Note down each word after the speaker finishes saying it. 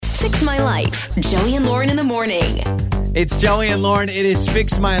Fix My Life. Joey and Lauren in the morning. It's Joey and Lauren. It is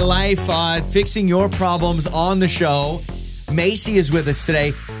Fix My Life, fixing your problems on the show. Macy is with us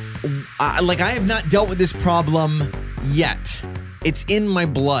today. I have not dealt with this problem yet. It's in my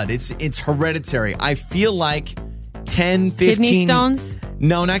blood. It's hereditary. I feel like 10, 15... Kidney stones?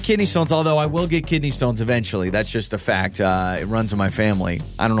 No, not kidney stones, although I will get kidney stones eventually. That's just a fact. It runs in my family.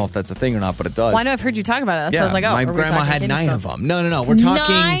 I don't know if that's a thing or not, but it does. Well, I know I've heard you talk about it. That's why I was like, my grandma had 9 of them. No. We're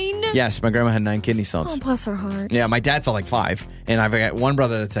talking... 9? Yes, my grandma had 9 kidney stones. Oh, bless her heart. Yeah, my dad's at like 5. And I've got one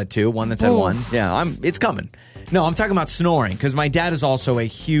brother that's had 2, one that's had 1. Yeah, it's coming. No, I'm talking about snoring because my dad is also a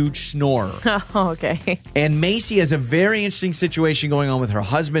huge snorer. Oh, okay. And Macy has a very interesting situation going on with her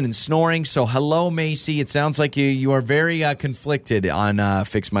husband and snoring. So hello, Macy. It sounds like you are very conflicted on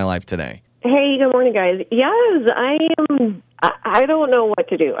Fix My Life today. Hey, good morning, guys. Yes, I am. I don't know what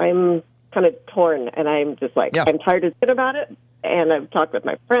to do. I'm kind of torn, and I'm just like, I'm tired of thinking about it. And I've talked with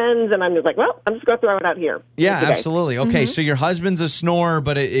my friends, and I'm just like, well, I'm just going to throw it out here. Yeah, absolutely. Okay, so your husband's a snorer,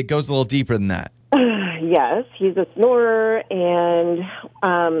 but it goes a little deeper than that. Yes, he's a snorer, and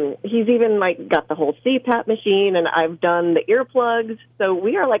he's even got the whole CPAP machine, and I've done the earplugs. So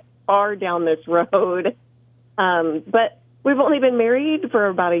we are far down this road. But we've only been married for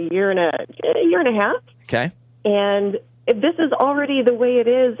about a year and a half. Okay. And this is already the way it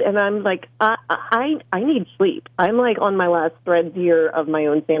is, and I'm like, I need sleep. I'm on my last threads here of my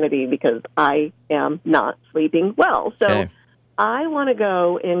own sanity because I am not sleeping well. So I want to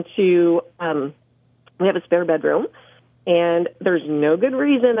go into. We have a spare bedroom, and there's no good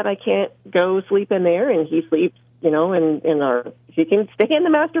reason that I can't go sleep in there, and he sleeps, in our, he can stay in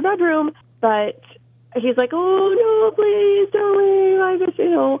the master bedroom, but he's like, oh, no, please don't leave. I just,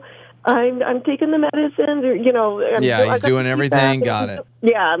 I'm taking the medicines, or, he's doing everything. Got it.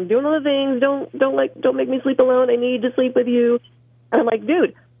 Yeah, I'm doing all the things. Don't make me sleep alone. I need to sleep with you. And I'm like,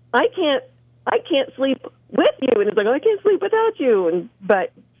 dude, I can't sleep with you. And he's like, oh, I can't sleep without you.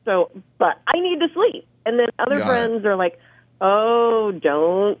 But I need to sleep. And then other friends are like, oh,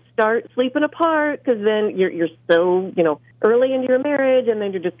 don't start sleeping apart because then you're so, early into your marriage, and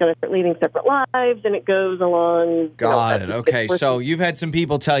then you're just going to start leading separate lives, and it goes along. Got it. Okay, so you've had some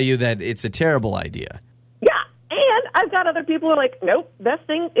people tell you that it's a terrible idea. Yeah, and I've got other people who are like, nope, best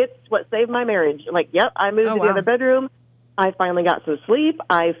thing, it's what saved my marriage. Yep, I moved to the other bedroom. I finally got some sleep.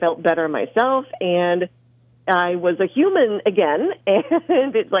 I felt better myself, and I was a human again,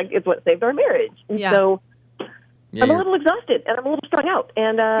 and it's what saved our marriage. And so I'm a little exhausted, and I'm a little strung out.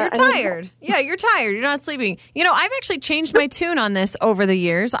 And you're tired. You're tired. You're not sleeping. I've actually changed my tune on this over the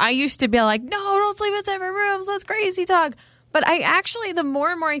years. I used to be like, no, don't sleep in separate rooms. That's crazy talk. But I actually, the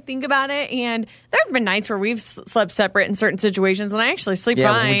more and more I think about it, and there have been nights where we've slept separate in certain situations, and I actually sleep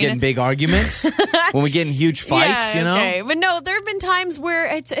fine. When we get in big arguments, when we get in huge fights, Okay. But no, there have been times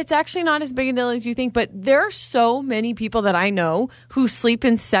where it's actually not as big a deal as you think, but there are so many people that I know who sleep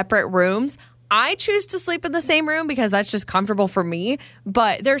in separate rooms. I choose to sleep in the same room because that's just comfortable for me.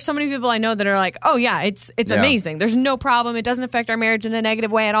 But there's so many people I know that are like, oh, yeah, it's amazing. There's no problem. It doesn't affect our marriage in a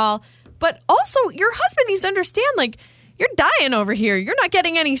negative way at all. But also, your husband needs to understand, you're dying over here. You're not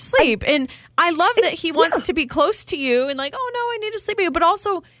getting any sleep. And I love that he wants to be close to you and oh, no, I need to sleep with you. But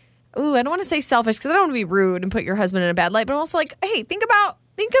also, I don't want to say selfish because I don't want to be rude and put your husband in a bad light. But I'm also hey, think about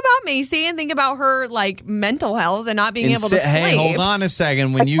Macy and think about her mental health and not being able to sleep. Hey, hold on a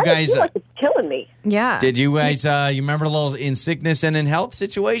second. When you guys, it's killing me. Yeah. Did you guys? You remember a little in sickness and in health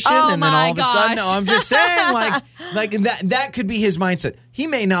situation, and then all of a sudden, no, I'm just saying, that could be his mindset. He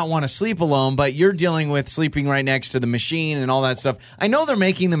may not want to sleep alone, but you're dealing with sleeping right next to the machine and all that stuff. I know they're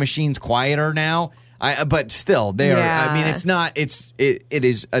making the machines quieter now. But still, they are. I mean, it's not. It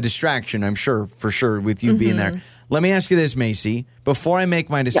is a distraction. I'm sure for sure with you being there. Let me ask you this, Macy. Before I make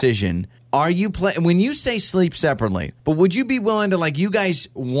my decision, are you when you say sleep separately? But would you be willing to you guys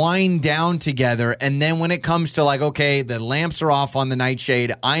wind down together, and then when it comes to okay, the lamps are off on the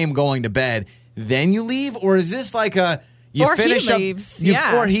nightshade, I am going to bed. Then you leave, or is this or finish he up, leaves,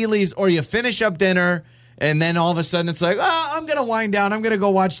 or he leaves, or you finish up dinner? And then all of a sudden it's I'm going to wind down. I'm going to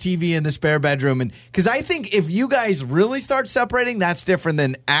go watch TV in the spare bedroom. And because I think if you guys really start separating, that's different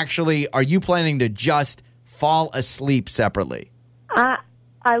than actually, are you planning to just fall asleep separately?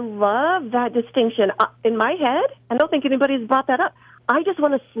 I love that distinction. In my head, I don't think anybody's brought that up. I just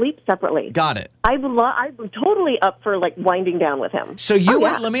want to sleep separately. Got it. I'm totally up for winding down with him. So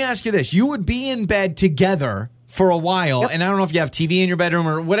let me ask you this. You would be in bed together for a while, and I don't know if you have TV in your bedroom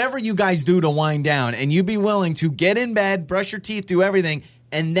or whatever you guys do to wind down, and you'd be willing to get in bed, brush your teeth, do everything,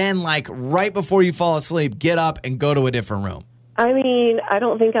 and then right before you fall asleep, get up and go to a different room. I mean, I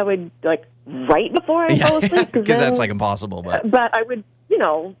don't think I would right before I fall asleep because that's impossible. But I would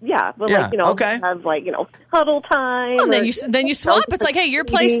Okay. have huddle time. Well, then you swap. It's like, hey, your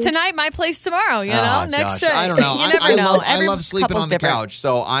place tonight, my place tomorrow. Next day. I don't know. You never know. I love sleeping couple's on the different. couch.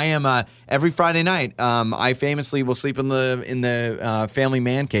 So I am every Friday night. I famously will sleep in the family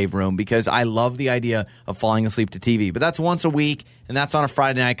man cave room because I love the idea of falling asleep to TV. But that's once a week, and that's on a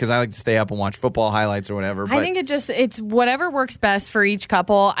Friday night because I like to stay up and watch football highlights or whatever. I think it's whatever works best for each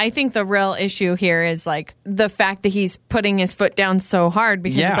couple. I think the real issue here is like the fact that he's putting his foot down so hard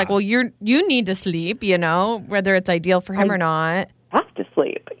because it's like, well, you need to sleep, whether it's ideal for him or not. Have to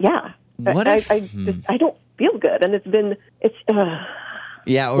sleep. Yeah. What I don't feel good, and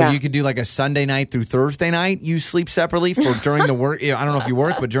you could do like a Sunday night through Thursday night. You sleep separately for during the work. I don't know if you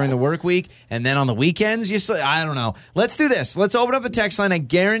work, but during the work week, and then on the weekends you sleep. I don't know. Let's do this. Let's open up the text line. I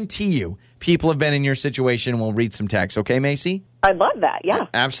guarantee you, people have been in your situation. We'll read some texts. Okay, Macy? I love that. Yeah,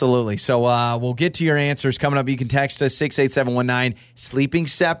 absolutely. So we'll get to your answers coming up. You can text us 68719. Sleeping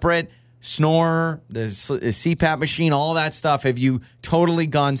separate. Snore, the CPAP machine, all that stuff. Have you totally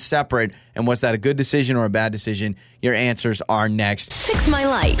gone separate? And was that a good decision or a bad decision? Your answers are next. Fix My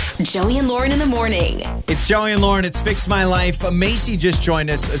Life. Joey and Lauren in the morning. It's Joey and Lauren. It's Fix My Life. Macy just joined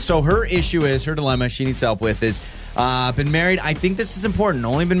us. So her dilemma she needs help with is been married. I think this is important.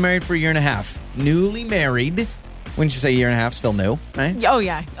 Only been married for a year and a half. Newly married. Wouldn't you say a year and a half? Still new, right? Oh,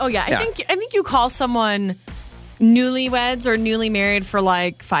 yeah. I think you call someone newlyweds or newly married for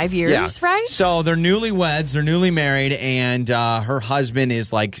like 5 years, right? So they're newlyweds, they're newly married, and her husband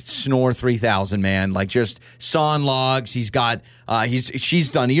is like Snore 3000, man. Like just sawing logs. He's got,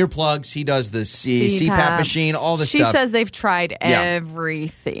 she's done earplugs. He does the CPAP machine, all this stuff. She says they've tried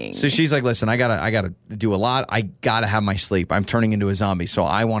everything. So she's like, listen, I gotta do a lot. I gotta have my sleep. I'm turning into a zombie. So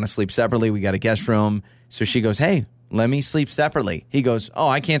I want to sleep separately. We got a guest room. So she goes, hey, let me sleep separately. He goes, oh,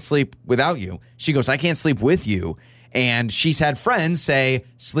 I can't sleep without you. She goes, I can't sleep with you. And she's had friends say,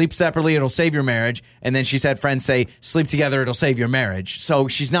 sleep separately, it'll save your marriage. And then she's had friends say, sleep together, it'll save your marriage. So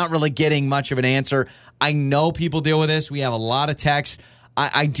she's not really getting much of an answer. I know people deal with this. We have a lot of texts.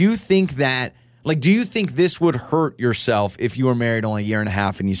 I do think that, do you think this would hurt yourself if you were married only a year and a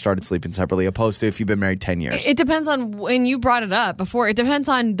half and you started sleeping separately, opposed to if you've been married 10 years? It depends on when you brought it up before. It depends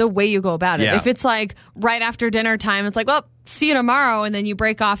on the way you go about it. Yeah. If it's like right after dinner time, it's like, well, see you tomorrow, and then you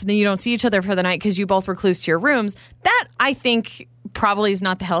break off and then you don't see each other for the night because you both recluse to your rooms. That, I think, probably is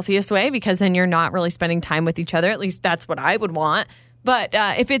not the healthiest way because then you're not really spending time with each other. At least that's what I would want. But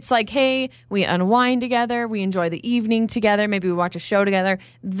if it's like, hey, we unwind together, we enjoy the evening together, maybe we watch a show together,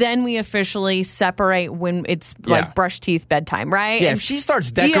 then we officially separate when it's like brush teeth bedtime, right? Yeah, and if she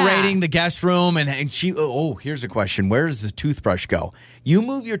starts decorating the guest room and she, here's a question. Where does the toothbrush go? You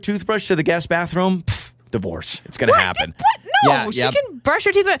move your toothbrush to the guest bathroom, divorce. It's going to happen. What? No, she can brush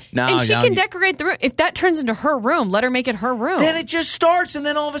her teeth, and she can decorate the room. If that turns into her room, let her make it her room. Then it just starts, and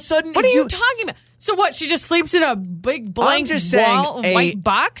then all of a sudden... What are you talking about? So what, she just sleeps in a big blank white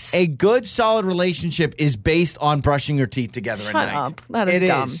box? A good, solid relationship is based on brushing your teeth together at night. Shut up. That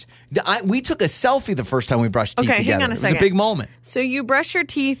is dumb. We took a selfie the first time we brushed teeth together. Hang on a second. It was a big moment. So you brush your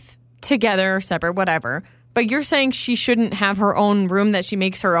teeth together or separate, whatever. But you're saying she shouldn't have her own room that she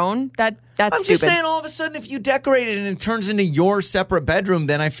makes her own? That's I'm stupid. Just saying all of a sudden if you decorate it and it turns into your separate bedroom,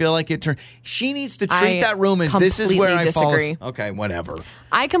 then I feel like it turns... She needs to treat that room as this is where I disagree. fall... Okay, whatever.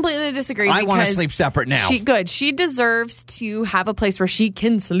 I completely disagree. I want to sleep separate now. She deserves to have a place where she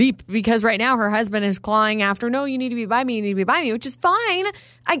can sleep because right now her husband is clawing after, no, you need to be by me, which is fine.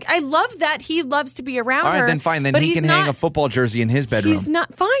 I love that he loves to be around her. All right, then fine. Then he can hang a football jersey in his bedroom. He's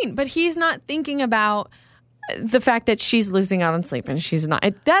not fine, but he's not thinking about the fact that she's losing out on sleep and she's not.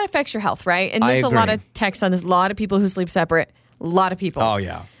 That affects your health, right? And there's a lot of texts on this. A lot of people who sleep separate. A lot of people. Oh,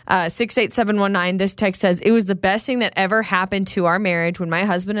 yeah. 68719, this text says, it was the best thing that ever happened to our marriage when my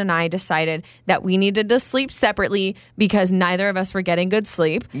husband and I decided that we needed to sleep separately because neither of us were getting good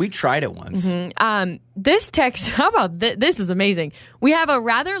sleep. We tried it once. Mm-hmm. This text, how about this is amazing. We have a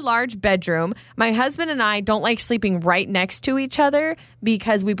rather large bedroom. My husband and I don't like sleeping right next to each other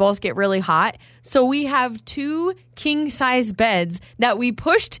because we both get really hot. So we have 2 king-size beds that we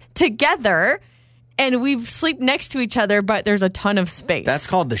pushed together. And we sleep next to each other, but there's a ton of space. That's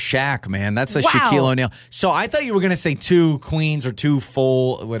called the shack, man. That's a Shaquille O'Neal. So I thought you were going to say 2 queens or 2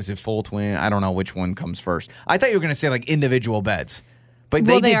 full twin. I don't know which one comes first. I thought you were going to say like individual beds. But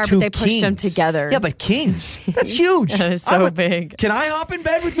they did 2 but they pushed kings. them together. Yeah, but kings. That's huge. That is so big. Can I hop in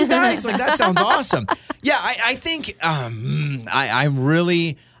bed with you guys? Like, that sounds awesome. Yeah, I think I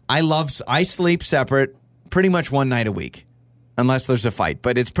sleep separate pretty much one night a week. unless there's a fight.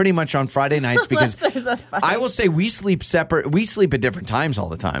 But it's pretty much on Friday nights because there's a fight. I will say we sleep separate. We sleep at different times all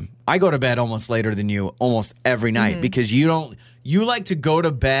the time. I go to bed almost later than you almost every night because you like to go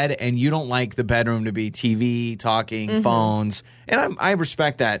to bed and you don't like the bedroom to be TV, talking, phones. And I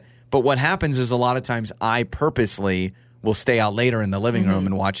respect that. But what happens is a lot of times I purposely will stay out later in the living room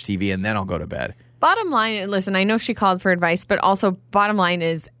and watch TV, and then I'll go to bed. Bottom line, listen, I know she called for advice, but also bottom line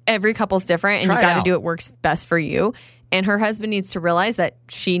is every couple's different, and you got to do what works best for you. And her husband needs to realize that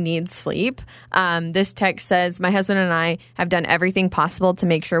she needs sleep. This text says, my husband and I have done everything possible to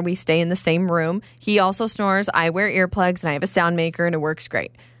make sure we stay in the same room. He also snores. I wear earplugs, and I have a sound maker, and it works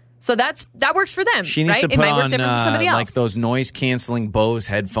great. So that works for them. She needs right? to put it might work on different for somebody else. like those noise canceling Bose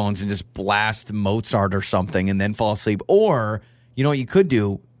headphones and just blast Mozart or something and then fall asleep. Or, you know what you could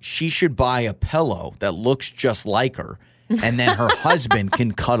do? She should buy a pillow that looks just like her. And then her husband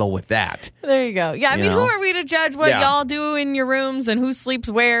can cuddle with that. There you go. Yeah, I mean, who are we to judge what y'all do in your rooms and who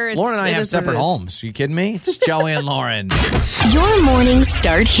sleeps where? Lauren and I have separate homes. Are you kidding me? It's Joey and Lauren. Your mornings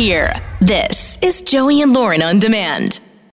start here. This is Joey and Lauren on Demand.